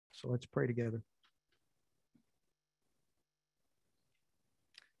So let's pray together.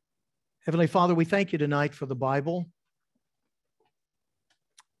 Heavenly Father, we thank you tonight for the Bible.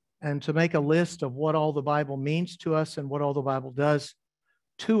 And to make a list of what all the Bible means to us and what all the Bible does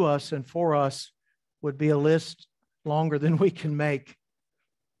to us and for us would be a list longer than we can make.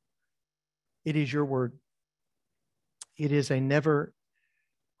 It is your word. It is a never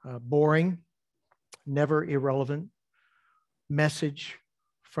boring, never irrelevant message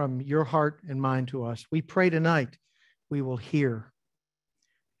from your heart and mind to us. We pray tonight we will hear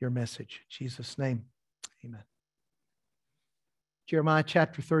your message. In Jesus' name, amen. Jeremiah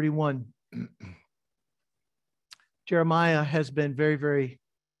chapter 31. Jeremiah has been very, very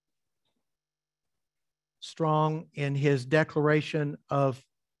strong in his declaration of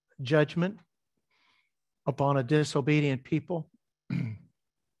judgment upon a disobedient people.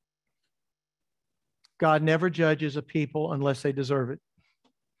 God never judges a people unless they deserve it.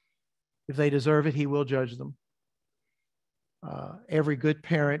 If they deserve it, he will judge them. Every good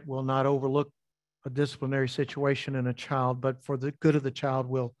parent will not overlook a disciplinary situation in a child, but for the good of the child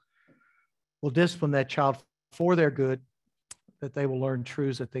will discipline that child for their good, that they will learn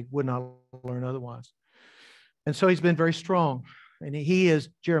truths that they would not learn otherwise. And so he's been very strong. And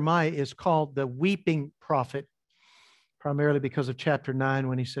Jeremiah is called the weeping prophet, primarily because of chapter 9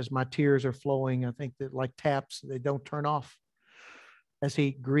 when he says, my tears are flowing. I think that like taps, they don't turn off, as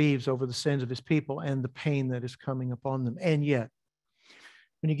he grieves over the sins of his people and the pain that is coming upon them. And yet,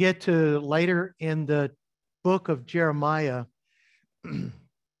 when you get to later in the book of Jeremiah,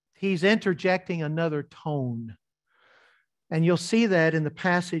 he's interjecting another tone. And you'll see that in the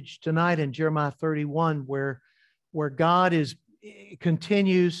passage tonight in Jeremiah 31, where God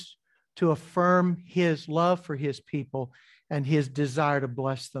continues to affirm his love for his people and his desire to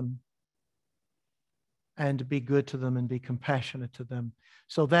bless them and to be good to them and be compassionate to them.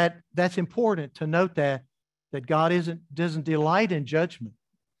 So that's important to note that God doesn't delight in judgment.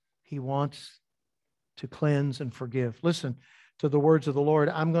 He wants to cleanse and forgive. Listen to the words of the Lord.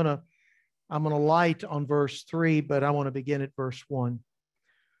 I'm going to light on verse 3, but I want to begin at verse 1.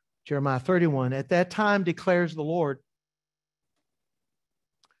 Jeremiah 31. At that time declares the Lord,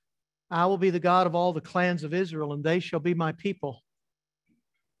 I will be the God of all the clans of Israel, and they shall be my people.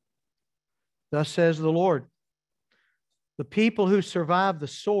 Thus says the Lord, the people who survived the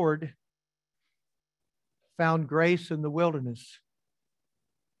sword found grace in the wilderness.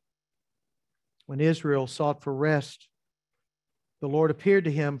 When Israel sought for rest, the Lord appeared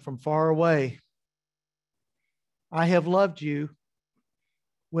to him from far away. I have loved you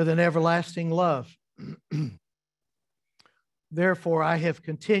with an everlasting love. Therefore, I have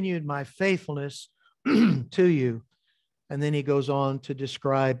continued my faithfulness to you. And then he goes on to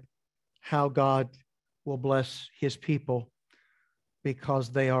describe how God will bless his people because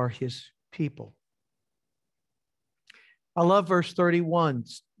they are his people. I love verse 31,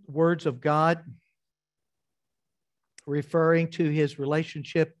 words of God referring to his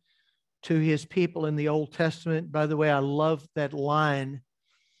relationship to his people in the Old Testament. By the way, I love that line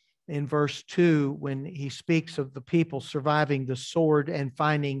in verse 2 when he speaks of the people surviving the sword and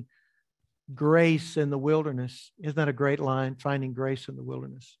finding grace in the wilderness. Isn't that a great line? Finding grace in the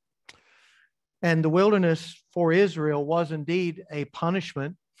wilderness. And the wilderness for Israel was indeed a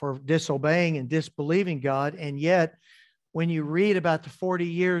punishment for disobeying and disbelieving God. And yet, when you read about the 40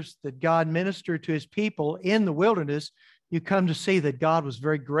 years that God ministered to his people in the wilderness, you come to see that God was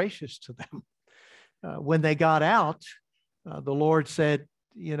very gracious to them. When they got out, the Lord said,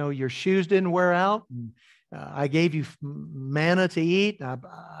 you know, your shoes didn't wear out. And, I gave you manna to eat.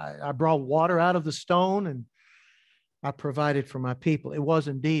 I brought water out of the stone, and I provided for my people. It was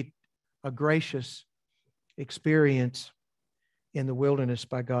indeed a gracious experience in the wilderness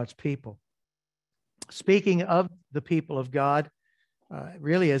by God's people. Speaking of the people of God,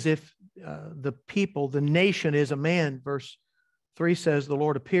 really as if the people, the nation is a man. Verse 3 says, the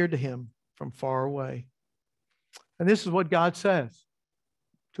Lord appeared to him from far away. And this is what God says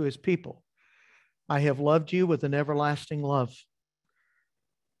to his people. I have loved you with an everlasting love.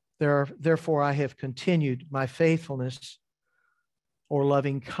 Therefore, I have continued my faithfulness or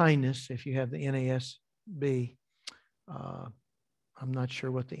loving kindness, if you have the NASB. I'm not sure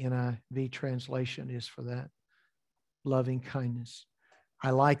what the NIV translation is for that. Loving kindness. I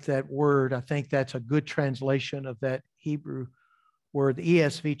like that word. I think that's a good translation of that Hebrew word. The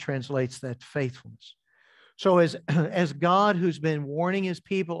ESV translates that faithfulness. So as God, who's been warning his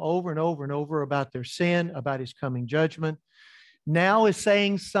people over and over and over about their sin, about his coming judgment, now is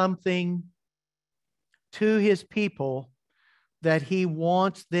saying something to his people that he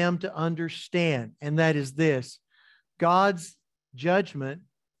wants them to understand, and that is this: God's judgment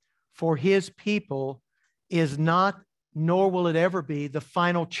for his people is not, nor will it ever be, the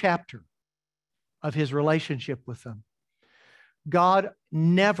final chapter of his relationship with them. God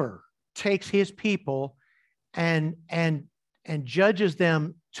never takes his people and judges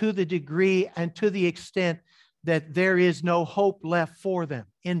them to the degree and to the extent that there is no hope left for them.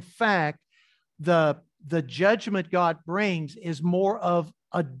 In fact, the judgment God brings is more of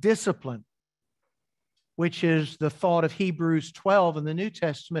a discipline, which is the thought of Hebrews 12 in the New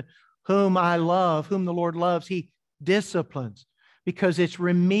Testament. Whom I love, whom the Lord loves, he disciplines, because it's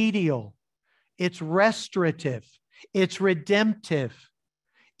remedial, it's restorative, it's redemptive.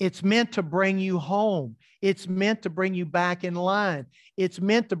 It's meant to bring you home. It's meant to bring you back in line. It's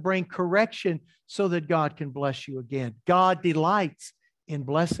meant to bring correction so that God can bless you again. God delights in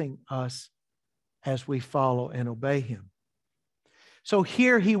blessing us as we follow and obey him. So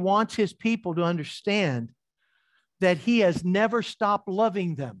here he wants his people to understand that he has never stopped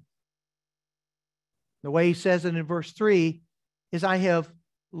loving them. The way he says it in verse 3 is, I have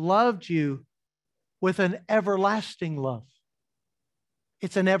loved you with an everlasting love.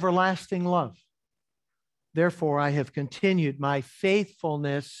 It's an everlasting love. Therefore, I have continued my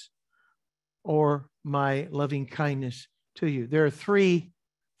faithfulness or my loving kindness to you. There are three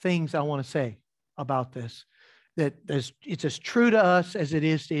things I want to say about this, that it's as true to us as it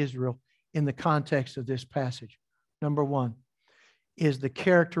is to Israel in the context of this passage. Number one is the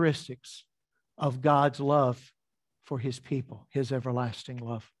characteristics of God's love for his people, his everlasting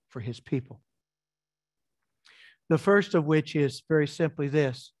love for his people. The first of which is very simply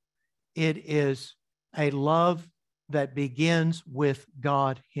this: it is a love that begins with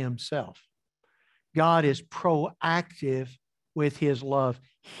God himself. God is proactive with his love.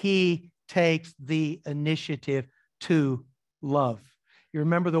 He takes the initiative to love. You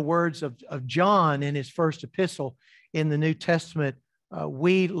remember the words of John in his first epistle in the New Testament.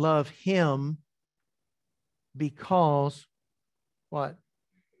 We love him because what?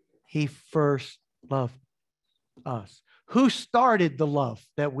 He first loved us. Who started the love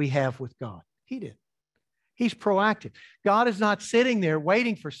that we have with God? He did. He's proactive. God is not sitting there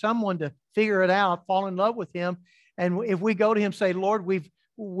waiting for someone to figure it out, fall in love with him. And if we go to him and say, Lord, we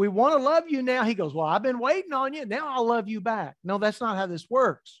want to love you now. He goes, well, I've been waiting on you. Now I'll love you back. No, that's not how this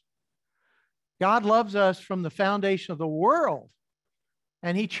works. God loves us from the foundation of the world.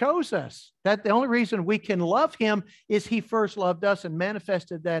 And he chose us. That the only reason we can love him is he first loved us and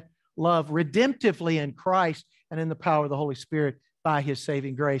manifested that love redemptively in Christ and in the power of the Holy Spirit by his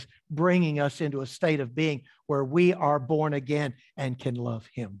saving grace, bringing us into a state of being where we are born again and can love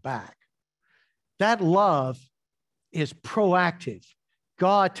him back. That love is proactive.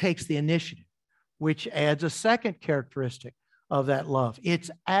 God takes the initiative, which adds a second characteristic of that love. It's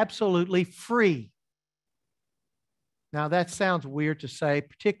absolutely free. Now, that sounds weird to say,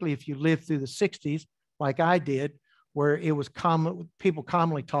 particularly if you lived through the 60s, like I did, where it was common, people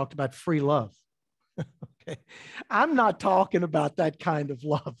commonly talked about free love. Okay. I'm not talking about that kind of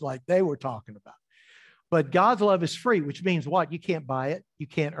love like they were talking about. But God's love is free, which means what? You can't buy it. You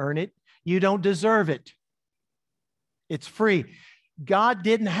can't earn it. You don't deserve it. It's free. God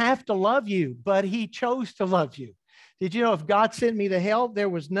didn't have to love you, but he chose to love you. Did you know if God sent me to hell, there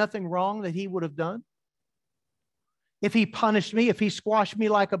was nothing wrong that he would have done? If he punished me, if he squashed me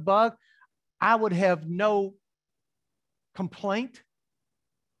like a bug, I would have no complaint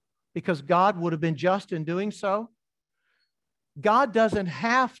because God would have been just in doing so. God doesn't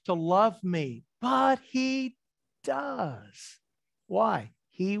have to love me, but he does. Why?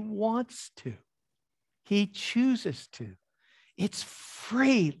 He wants to. He chooses to. It's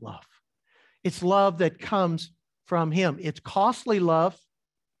free love. It's love that comes from him. It's costly love.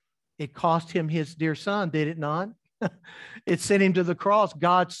 It cost him his dear son, did it not? It sent him to the cross.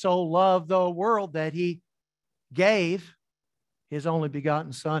 God so loved the world that he gave his only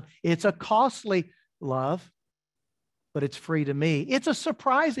begotten son. It's a costly love, but it's free to me. It's a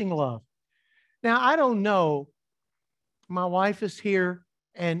surprising love. Now, I don't know. My wife is here,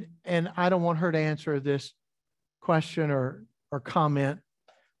 and I don't want her to answer this question or comment.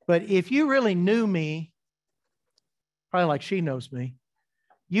 But if you really knew me, probably like she knows me,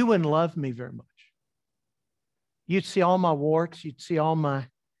 you wouldn't love me very much. You'd see all my warts. You'd see all my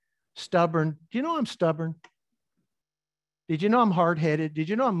stubborn. Do you know I'm stubborn? Did you know I'm hard-headed? Did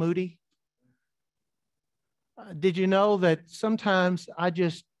you know I'm moody? Did you know that sometimes I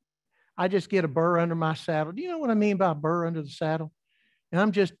just get a burr under my saddle? Do you know what I mean by a burr under the saddle? And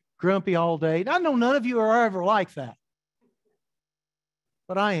I'm just grumpy all day. And I know none of you are ever like that.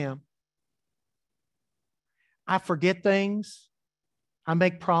 But I am. I forget things. I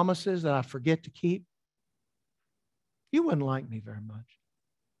make promises that I forget to keep. You wouldn't like me very much.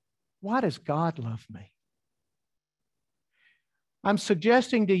 Why does God love me? I'm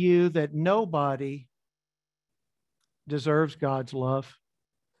suggesting to you that nobody deserves God's love,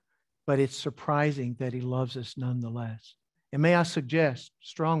 but it's surprising that he loves us nonetheless. And may I suggest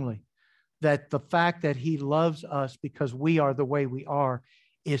strongly that the fact that he loves us because we are the way we are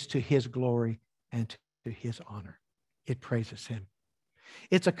is to his glory and to his honor. It praises him.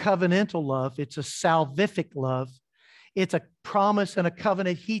 It's a covenantal love. It's a salvific love. It's a promise and a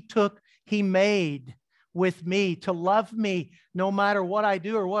covenant he made with me to love me no matter what I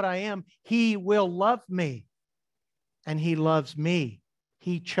do or what I am. He will love me. And he loves me.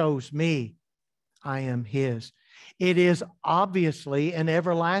 He chose me. I am his. It is obviously an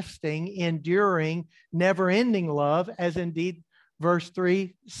everlasting, enduring, never-ending love, as indeed verse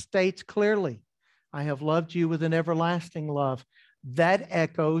 3 states clearly. I have loved you with an everlasting love. That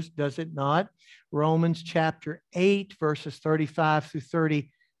echoes, does it not, Romans chapter 8, verses 35 through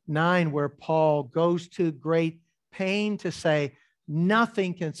 39, where Paul goes to great pain to say,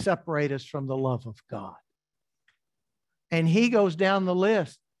 nothing can separate us from the love of God. And he goes down the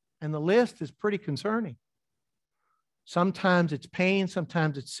list, and the list is pretty concerning. Sometimes it's pain,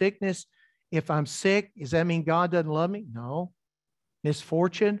 sometimes it's sickness. If I'm sick, does that mean God doesn't love me? No.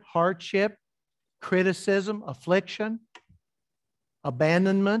 Misfortune, hardship, criticism, affliction,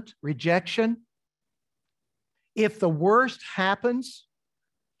 abandonment, rejection. If the worst happens,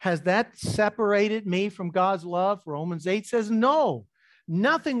 has that separated me from God's love? Romans 8 says no.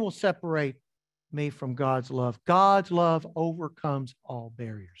 Nothing will separate me from God's love. God's love overcomes all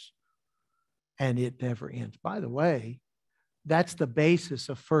barriers, and it never ends. By the way, that's the basis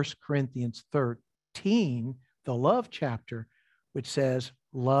of 1 Corinthians 13, the love chapter, which says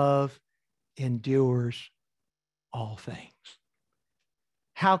love endures all things.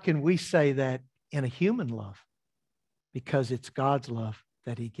 How can we say that in a human love? Because it's God's love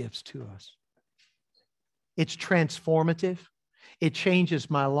that he gives to us. It's transformative. It changes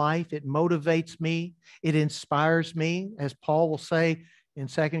my life. It motivates me. It inspires me. As Paul will say in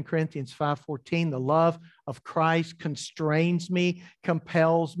 2 Corinthians 5:14, the love of Christ constrains me,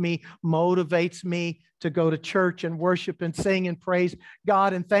 compels me, motivates me to go to church and worship and sing and praise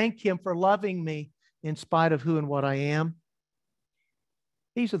God and thank him for loving me in spite of who and what I am.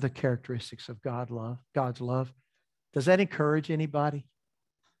 These are the characteristics of God's love. Does that encourage anybody?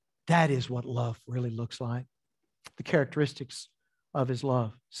 That is what love really looks like. The characteristics of his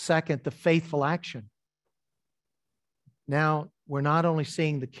love. Second, the faithful action. Now, we're not only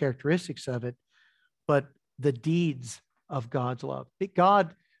seeing the characteristics of it, but the deeds of God's love.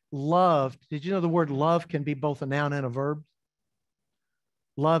 God loved. Did you know the word love can be both a noun and a verb?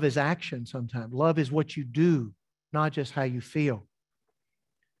 Love is action sometimes. Love is what you do, not just how you feel.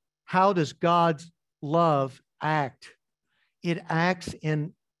 How does God's love act? It acts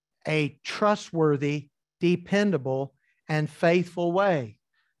in a trustworthy, dependable, and faithful way.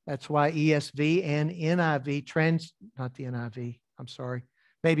 That's why ESV and NIV not the NIV, I'm sorry,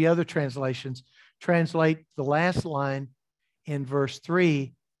 maybe other translations translate the last line in verse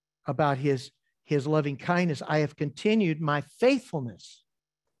 3 about his loving kindness. I have continued my faithfulness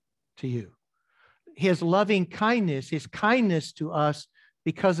to you. His loving kindness, his kindness to us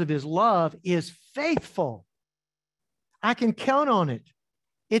because of his love is faithful. I can count on it.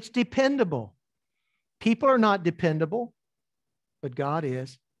 It's dependable. People are not dependable, but God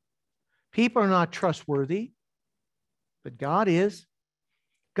is. People are not trustworthy, but God is.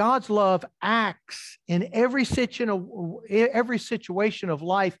 God's love acts in every situation of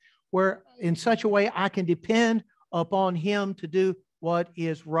life where in such a way I can depend upon him to do what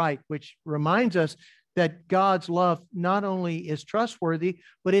is right, which reminds us that God's love not only is trustworthy,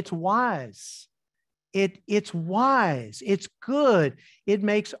 but it's wise. It's wise. It's good. It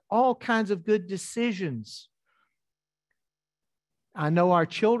makes all kinds of good decisions. I know our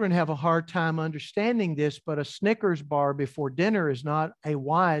children have a hard time understanding this, but a Snickers bar before dinner is not a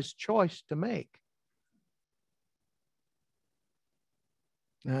wise choice to make.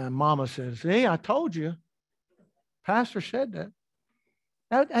 Mama says, hey, I told you. Pastor said that.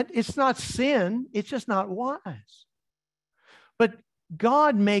 It's not sin. It's just not wise. But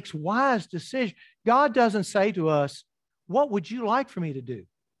God makes wise decisions. God doesn't say to us, what would you like for me to do?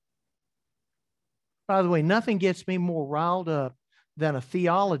 By the way, nothing gets me more riled up than a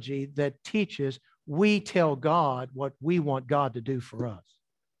theology that teaches we tell God what we want God to do for us.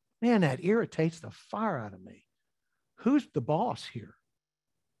 Man, that irritates the fire out of me. Who's the boss here?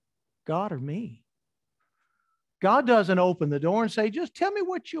 God or me? God doesn't open the door and say, just tell me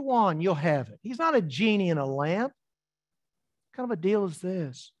what you want, you'll have it. He's not a genie in a lamp. What kind of a deal is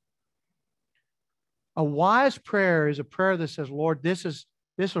this? A wise prayer is a prayer that says, Lord, this is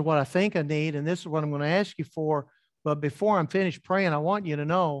This is what I think I need, and this is what I'm going to ask you for. But before I'm finished praying, I want you to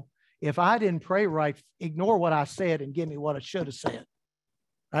know, if I didn't pray right, ignore what I said and give me what I should have said.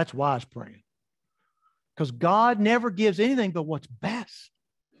 That's wise praying. Because God never gives anything but what's best.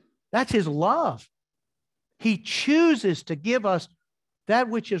 That's his love. He chooses to give us that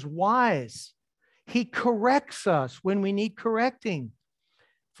which is wise. He corrects us when we need correcting.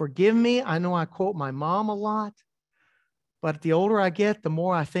 Forgive me. I know I quote my mom a lot, but the older I get, the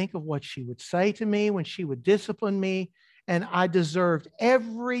more I think of what she would say to me when she would discipline me. And I deserved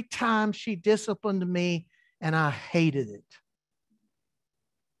every time she disciplined me, and I hated it.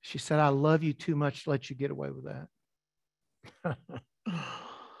 She said, I love you too much to let you get away with that.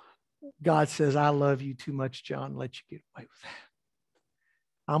 God says, I love you too much, John, to let you get away with that.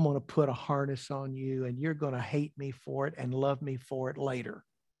 I'm going to put a harness on you, and you're going to hate me for it and love me for it later.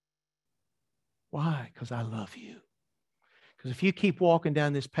 Why? Because I love you. Because if you keep walking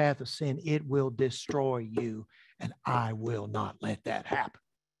down this path of sin, it will destroy you, and I will not let that happen.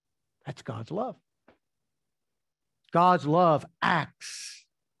 That's God's love. God's love acts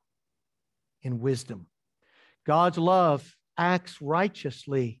in wisdom. God's love acts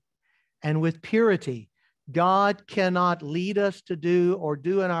righteously and with purity. God cannot lead us to do or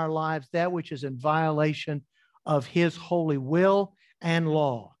do in our lives that which is in violation of his holy will and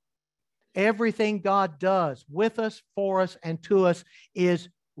law. Everything God does with us, for us, and to us is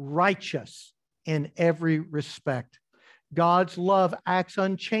righteous in every respect. God's love acts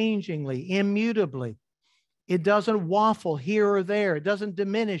unchangingly, immutably. It doesn't waffle here or there. It doesn't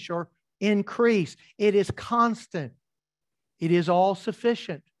diminish or increase. It is constant. It is all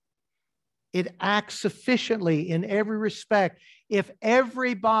sufficient. It acts sufficiently in every respect. If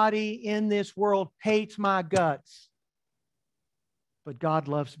everybody in this world hates my guts, but God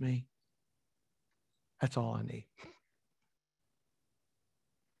loves me, that's all I need.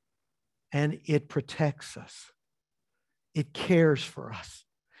 And it protects us. It cares for us.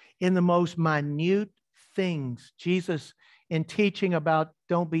 In the most minute things, Jesus, in teaching about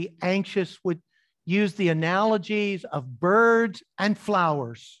don't be anxious, would use the analogies of birds and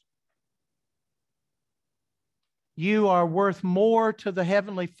flowers. You are worth more to the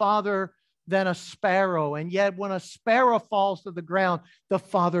Heavenly Father than a sparrow. And yet when a sparrow falls to the ground, the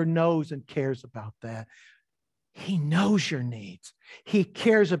Father knows and cares about that. He knows your needs. He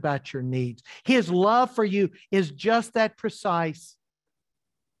cares about your needs. His love for you is just that precise.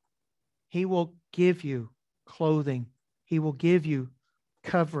 He will give you clothing. He will give you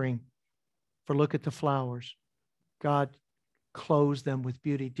covering. For look at the flowers. God clothes them with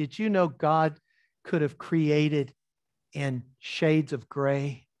beauty. Did you know God could have created in shades of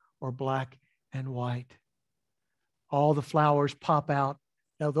gray or black and white? All the flowers pop out.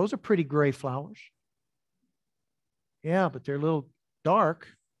 Now, those are pretty gray flowers. Yeah, but they're a little dark.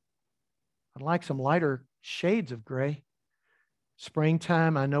 I'd like some lighter shades of gray.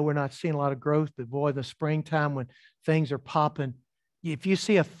 Springtime, I know we're not seeing a lot of growth, but boy, the springtime when things are popping, if you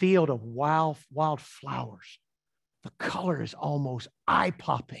see a field of wild flowers, the color is almost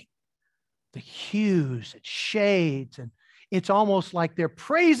eye-popping. The hues and shades, and it's almost like they're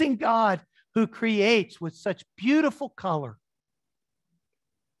praising God who creates with such beautiful color.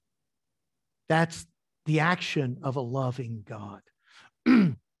 That's the action of a loving God.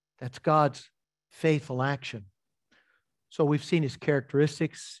 That's God's faithful action. So we've seen his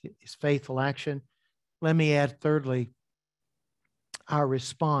characteristics, his faithful action. Let me add thirdly, our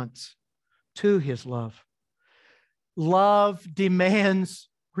response to his love. Love demands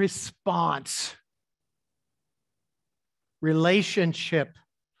response, relationship.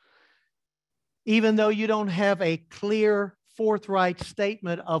 Even though you don't have a clear, forthright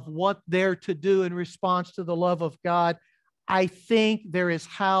statement of what they're to do in response to the love of God, I think there is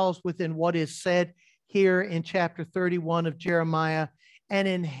housed within what is said here in chapter 31 of Jeremiah an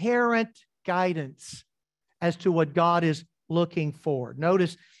inherent guidance as to what God is looking for.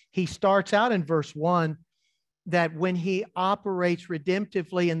 Notice he starts out in verse 1 that when he operates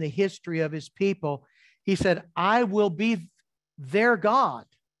redemptively in the history of his people, he said, I will be their God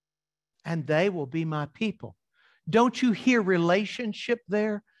and they will be my people. Don't you hear relationship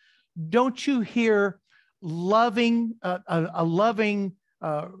there? Don't you hear loving, a loving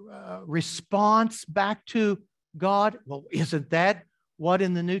response back to God? Well, isn't that what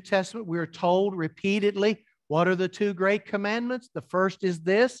in the New Testament we're told repeatedly? What are the two great commandments? The first is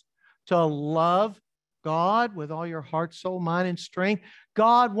this, to love God with all your heart, soul, mind, and strength.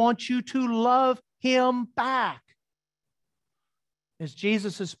 God wants you to love him back. As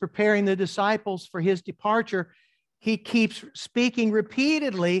Jesus is preparing the disciples for his departure, he keeps speaking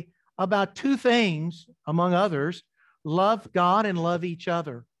repeatedly about two things, among others. love God and love each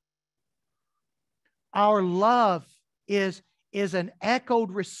other. Our love is an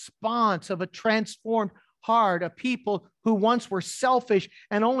echoed response of a transformed heart, of people who once were selfish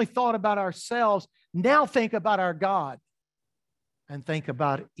and only thought about ourselves, now think about our God and think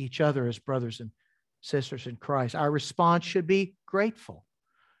about each other as brothers and sisters in Christ. Our response should be grateful.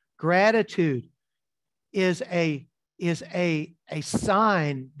 Gratitude is a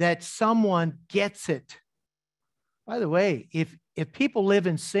sign that someone gets it. By the way, if people live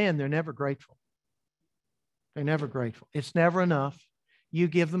in sin, they're never grateful. They're never grateful. It's never enough. You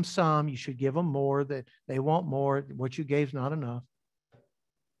give them some, you should give them more. That they want more. What you gave is not enough.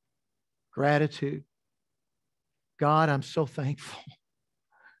 Gratitude. God, I'm so thankful.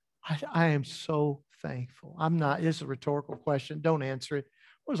 I am so thankful. This is a rhetorical question. Don't answer it.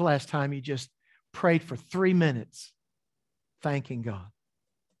 When was the last time you just prayed for 3 minutes thanking God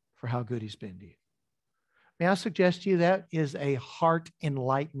for how good he's been to you? May I suggest to you that is a heart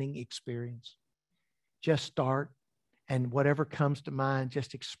enlightening experience. Just start, and whatever comes to mind,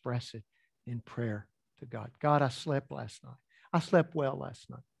 just express it in prayer to God. God, I slept last night. I slept well last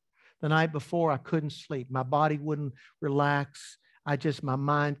night. The night before, I couldn't sleep. My body wouldn't relax. My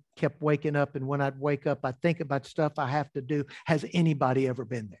mind kept waking up, and when I'd wake up, I'd think about stuff I have to do. Has anybody ever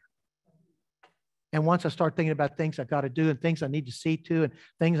been there? And once I start thinking about things I got to do and things I need to see to and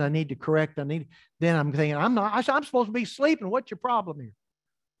things I need to correct, then I'm thinking, I'm supposed to be sleeping. What's your problem here?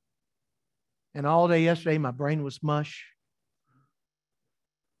 And all day yesterday, my brain was mush.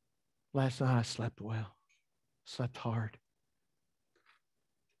 Last night, I slept well, slept hard.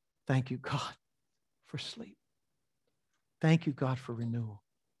 Thank you, God, for sleep. Thank you, God, for renewal.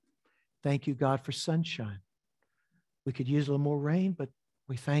 Thank you, God, for sunshine. We could use a little more rain, but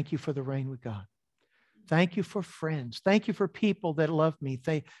we thank you for the rain we got. Thank you for friends. Thank you for people that love me.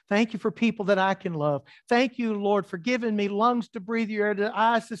 Thank you for people that I can love. Thank you, Lord, for giving me lungs to breathe your air, the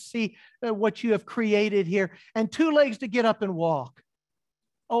eyes to see what you have created here, and 2 legs to get up and walk.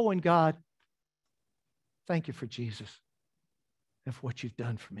 Oh, and God, thank you for Jesus and for what you've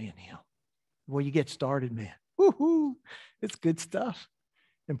done for me and him. Well, you get started, man. Woo-hoo. It's good stuff.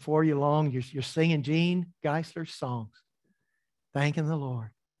 And before you long, you're singing Gene Geisler's songs, thanking the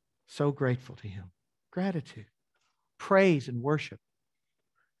Lord. So grateful to him. Gratitude, praise, and worship.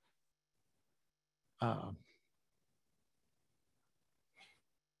 I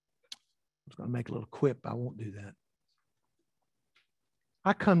was going to make a little quip. I won't do that.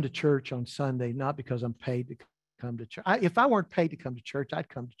 I come to church on Sunday not because I'm paid to come to church. If I weren't paid to come to church, I'd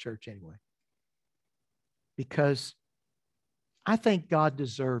come to church anyway. Because I think God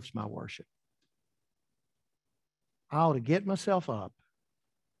deserves my worship. I ought to get myself up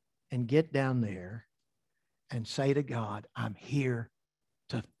and get down there and say to God, I'm here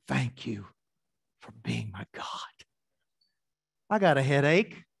to thank you for being my God. I got a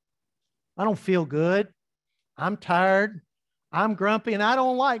headache. I don't feel good. I'm tired. I'm grumpy, and I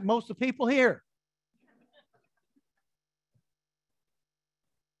don't like most of the people here.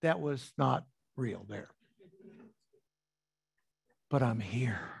 That was not real there. But I'm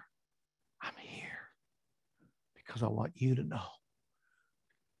here. I'm here because I want you to know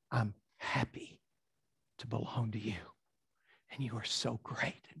I'm happy to belong to you. And you are so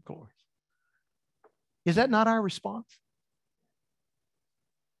great and glorious. Is that not our response?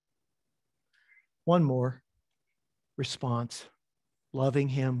 One more response. Loving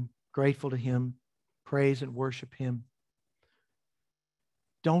him, grateful to him, praise and worship him.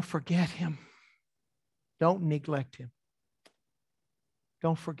 Don't forget him. Don't neglect him.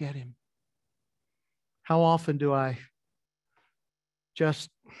 Don't forget him. How often do I just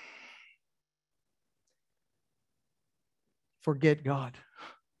forget God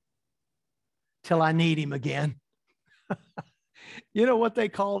till I need him again? You know what they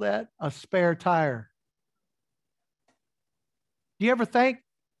call that? A spare tire. Do you ever thank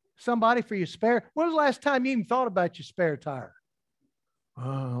somebody for your spare? When was the last time you even thought about your spare tire?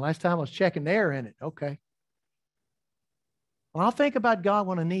 Last time I was checking the air in it. Okay. Well, I'll think about God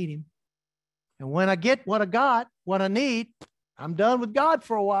when I need him. And when I get what I got, what I need, I'm done with God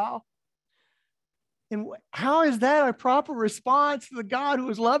for a while. And how is that a proper response to the God who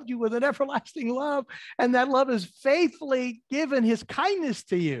has loved you with an everlasting love? And that love is faithfully given his kindness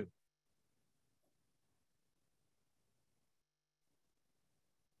to you.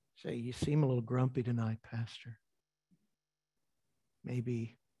 Say, you seem a little grumpy tonight, Pastor.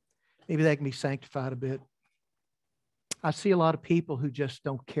 Maybe that can be sanctified a bit. I see a lot of people who just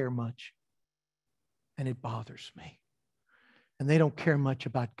don't care much. And it bothers me. And they don't care much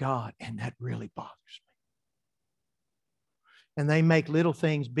about God. And that really bothers me. And they make little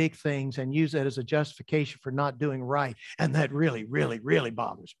things big things and use that as a justification for not doing right. And that really, really, really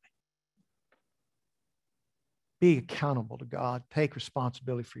bothers me. Be accountable to God. Take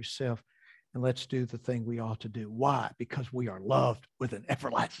responsibility for yourself. And let's do the thing we ought to do. Why? Because we are loved with an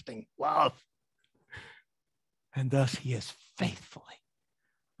everlasting love. And thus he is faithfully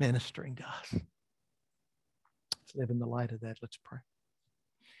ministering to us. Let's live in the light of that. Let's pray.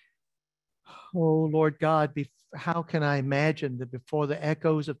 Oh, Lord God, how can I imagine that before the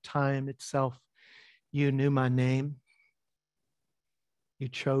echoes of time itself, you knew my name? You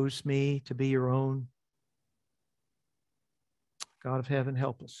chose me to be your own. God of heaven,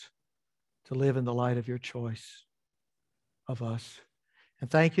 help us to live in the light of your choice of us. And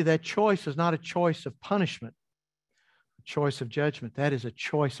thank you that choice is not a choice of punishment, a choice of judgment. That is a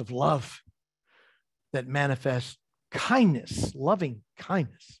choice of love that manifests kindness, loving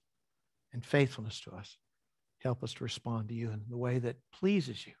kindness and faithfulness to us. Help us to respond to you in the way that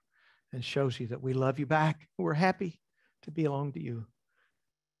pleases you and shows you that we love you back. We're happy to belong to you.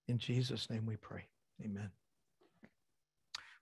 In Jesus' name we pray. Amen.